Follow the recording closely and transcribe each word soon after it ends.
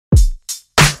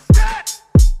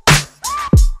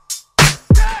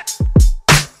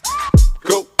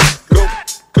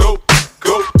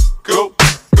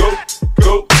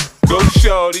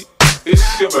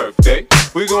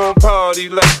gon' party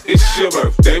like it's your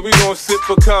birthday. We gon' sip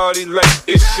Bacardi like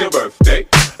it's your birthday.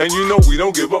 And you know we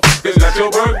don't give up, it's not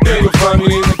your birthday. You can find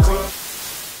me in the club.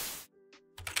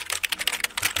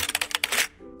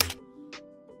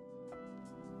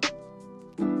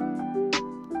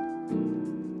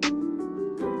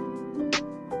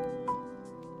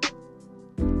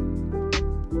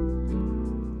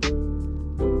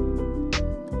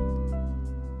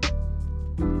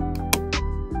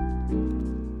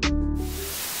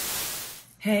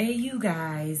 Hey you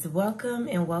guys, welcome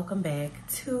and welcome back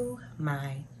to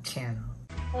my channel.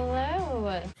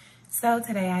 Hello. So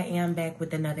today I am back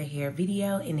with another hair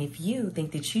video, and if you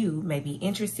think that you may be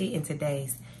interested in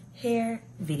today's hair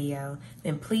video,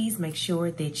 then please make sure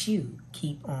that you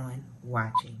keep on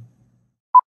watching.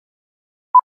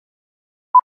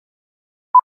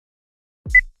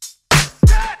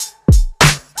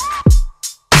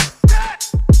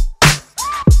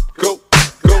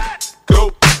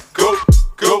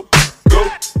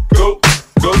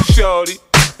 Shorty,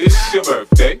 it's your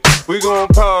birthday. We gon'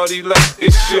 party like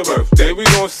it's your birthday. We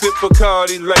gon' sip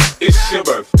Bacardi like it's your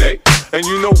birthday. And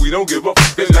you know we don't give up,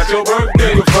 it's not your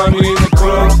birthday. You'll find me in the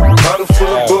club, bottle full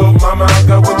of bug. Mama, I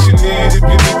got what you need if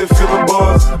you need to feel the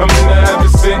buzz. I'm into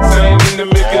having sex, I ain't into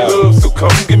making love. So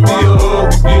come give me a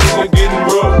hug if you're into getting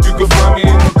rough. You can find me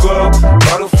in the club,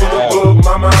 bottle full of bug.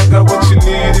 Mama, I got what you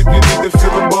need if you need to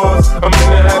feel the buzz. I'm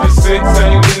into having sex,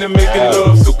 I ain't into making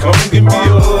love. So come give me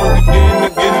a hug if you're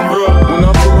into getting rough. When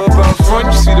I pull up out front,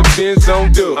 you see the Benz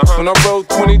on dub. When I roll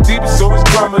 20 deep, it's always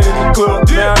drama in the club.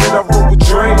 Now that I roll with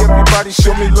Dre, everybody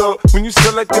show me love. When you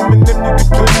sell like Eminem, you get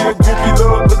plenty of groupie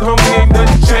love. But homie, ain't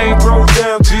nothing changed. Rolls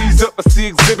down, G's up. I see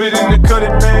exhibit in the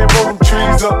cutting, man. Roll them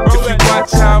trees up. If you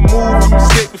watch how I move, you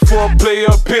mistake before I play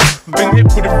up here. Been hit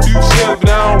with a few shells,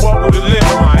 now I don't walk with a limp.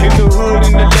 In the hood,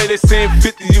 in the LA, they saying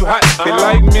 50, you hot. They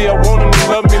like me, I want them to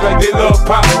love me like they love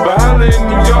pop. But holla in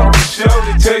New York, for sure,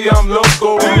 they tell you I'm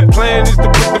local. The plan is to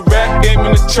put the rap game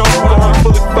in the choke. I'm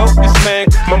fully focused, man.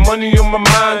 My money on my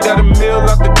mind, got a meal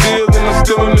out the deal, and I'm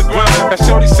still in the grind. Now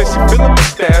shorty says she feelin' my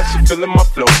style, she feelin' my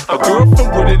flow. A girl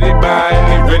from Wooded, they buy, and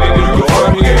they ready to go.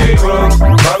 Find me in the club,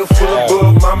 bottle full of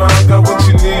bug. Mama, I got what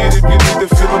you need if you need to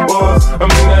feel the buzz. I'm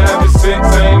into having sex,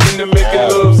 I ain't into making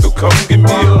love. So come give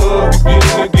me a hug if you're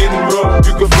into getting rough.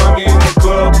 You can find me in the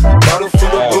club, bottle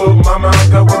full of bug. Mama, I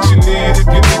got what you need if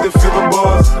you need to feel the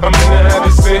buzz. I'm into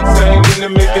having sex, I ain't into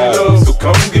making love. So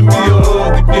come give me a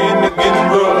hug if you're into getting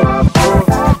rough.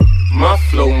 My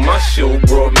flow, my show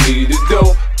brought me the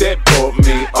dough that bought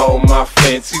me all my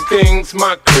fancy things.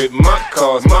 My crib, my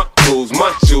cars, my clothes,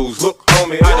 my jewels. Look,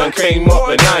 homie, I done came up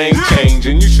and I ain't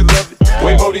changing. You should love it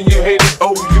way more than you hate it.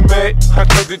 Oh, you mad? I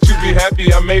thought that you be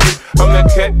happy I made it. I'm that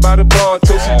cat by the bar,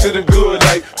 toasting to the good.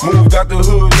 Like, moved out the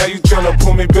hood, now you tryna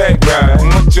pull me back, right?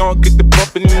 My junk get the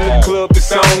bumpin' in the club,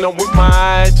 it's on. I'm with my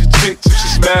eyes, your chick, if she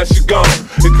smash, she gone.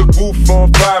 Hit the roof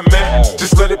on fire, man.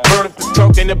 Just let it burn if they're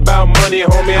talking about money,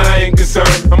 homie, I ain't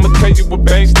concerned. I'ma tell you what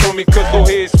banks told me, cause go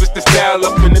ahead, switch the style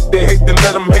up. And if they hate, then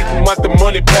let them hate them, watch the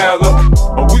money pile up.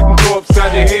 Or we can go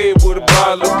upside the head with a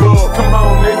bottle of bug. Come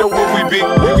on, they know what we be.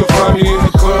 You can find me in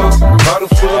the club, bottle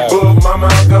full of bug. Mama,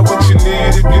 I got what you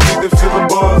need if you need to feel the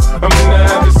buzz. I'm into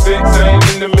having sex, I ain't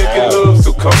into making love.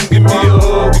 So come give me a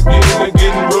hug if you're into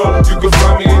getting rough. You can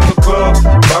find me in the club,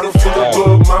 bottle full of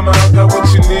bug. Mama, I got what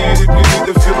you need if you need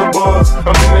to feel the buzz.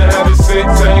 I'm into having sex,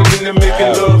 I ain't into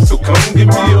making love. So come give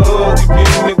me a hug if you're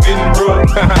into getting rough.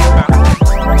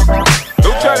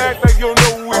 Don't try to act like you don't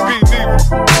know who we be, neither.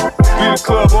 We in the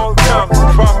club all the time, so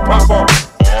pop off.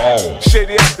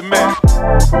 Shady aftermath.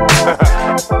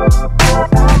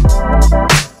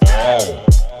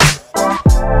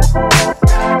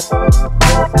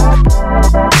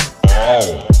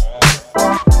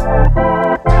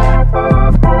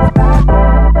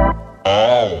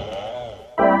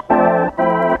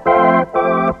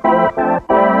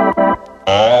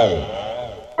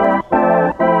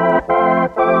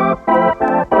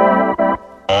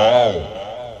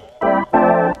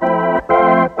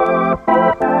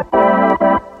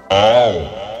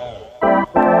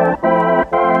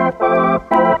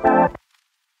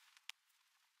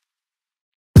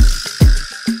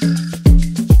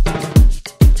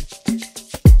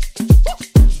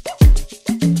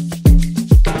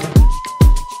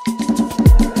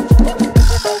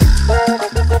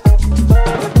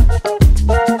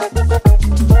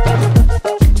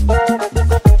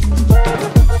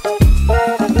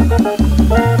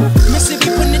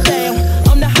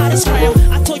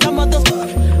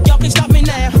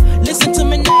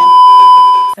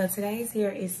 Today's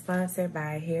hair is sponsored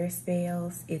by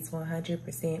Hairspells. It's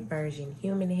 100% virgin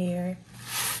human hair.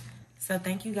 So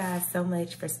thank you guys so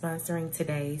much for sponsoring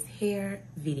today's hair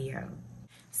video.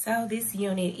 So this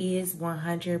unit is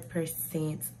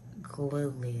 100%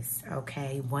 glueless,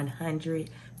 okay?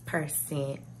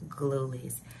 100%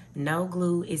 glueless. No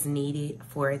glue is needed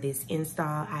for this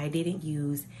install. I didn't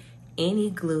use any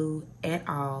glue at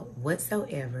all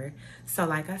whatsoever. So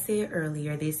like I said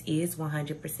earlier, this is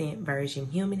 100% virgin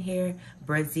human hair,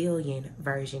 Brazilian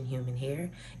virgin human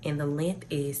hair, and the length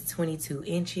is 22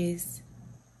 inches.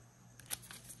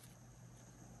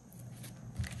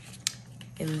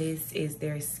 And this is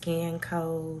their scan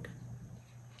code.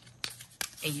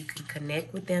 And you can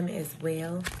connect with them as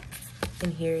well.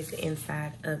 And here's the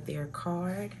inside of their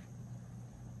card.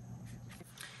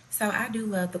 So I do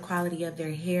love the quality of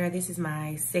their hair. This is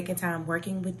my second time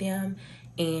working with them.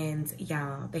 And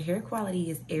y'all, the hair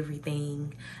quality is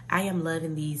everything. I am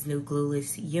loving these new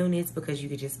glueless units because you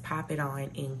could just pop it on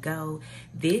and go.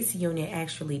 This unit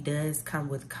actually does come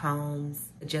with combs,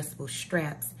 adjustable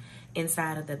straps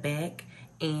inside of the back.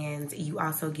 And you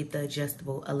also get the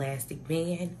adjustable elastic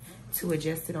band to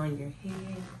adjust it on your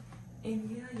head.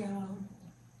 And yeah, y'all,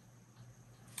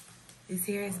 this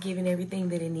hair is giving everything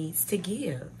that it needs to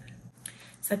give.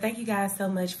 So thank you guys so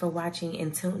much for watching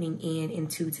and tuning in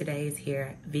into today's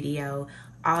hair video.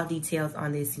 All details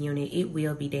on this unit, it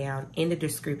will be down in the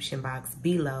description box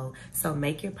below. So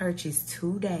make your purchase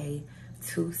today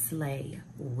to slay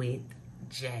with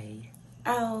Jay.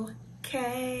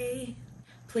 Okay.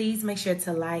 Please make sure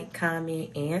to like,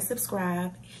 comment, and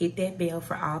subscribe. Hit that bell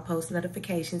for all post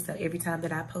notifications so every time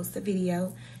that I post a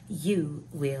video, you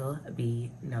will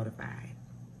be notified.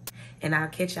 And I'll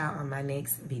catch y'all on my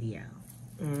next video.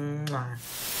 Mwah.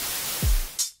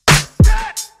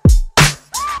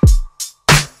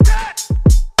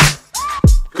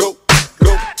 Go,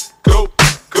 go, go,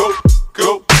 go,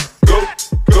 go, go,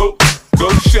 go, go,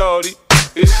 shorty.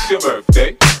 It's your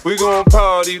birthday. We gon'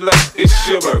 party like it's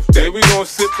your birthday. We gon'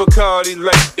 sip Bacardi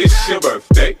like it's your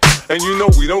birthday. And you know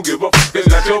we don't give up, it's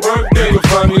not your birthday. You can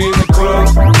find me in the club,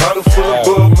 bottle full of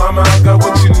bug. Mama, I got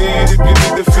what you need if you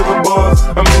need to feel the buzz.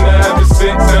 I'm in the having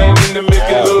sex, I ain't into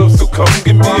making love. So come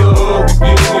give me a hug if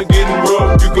you're into getting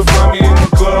rough. You can find me in the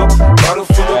club, bottle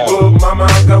full of bug. Mama,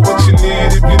 I got what you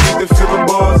need if you need to feel the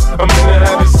buzz. I'm in the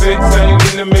having sex, I ain't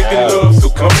into making love. So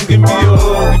come give me a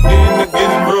hug if you're into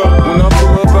getting rough. When I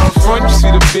pull up out front, you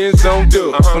see the Benz on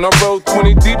dub. When I roll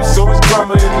 20 deep, it's always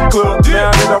drama in the club.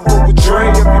 Now that I roll with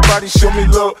Dre, everybody show me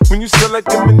love. When you sell like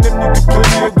Eminem, you get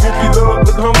plenty of groupie love.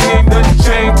 Look, homie, ain't nothing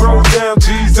changed. Roll down,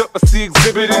 G's up. I see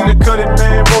exhibit in the cutting,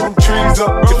 man. Roll them trees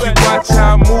up. If you watch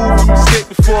how I move, you mistake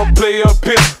before I play up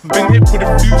here. Been hit with a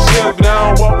few shells, but I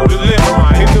don't walk with a limp.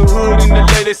 In the hood, in the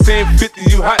LA, they saying 50,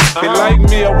 you hot. They like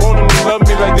me, I want them to love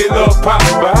me like they love pop.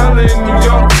 But holla in New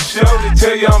York, for sure, they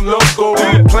tell you I'm local.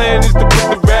 The plan is to put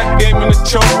the rap game in the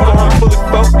choke. I'm fully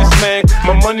focused, man.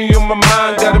 My money on my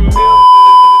mind, got a million.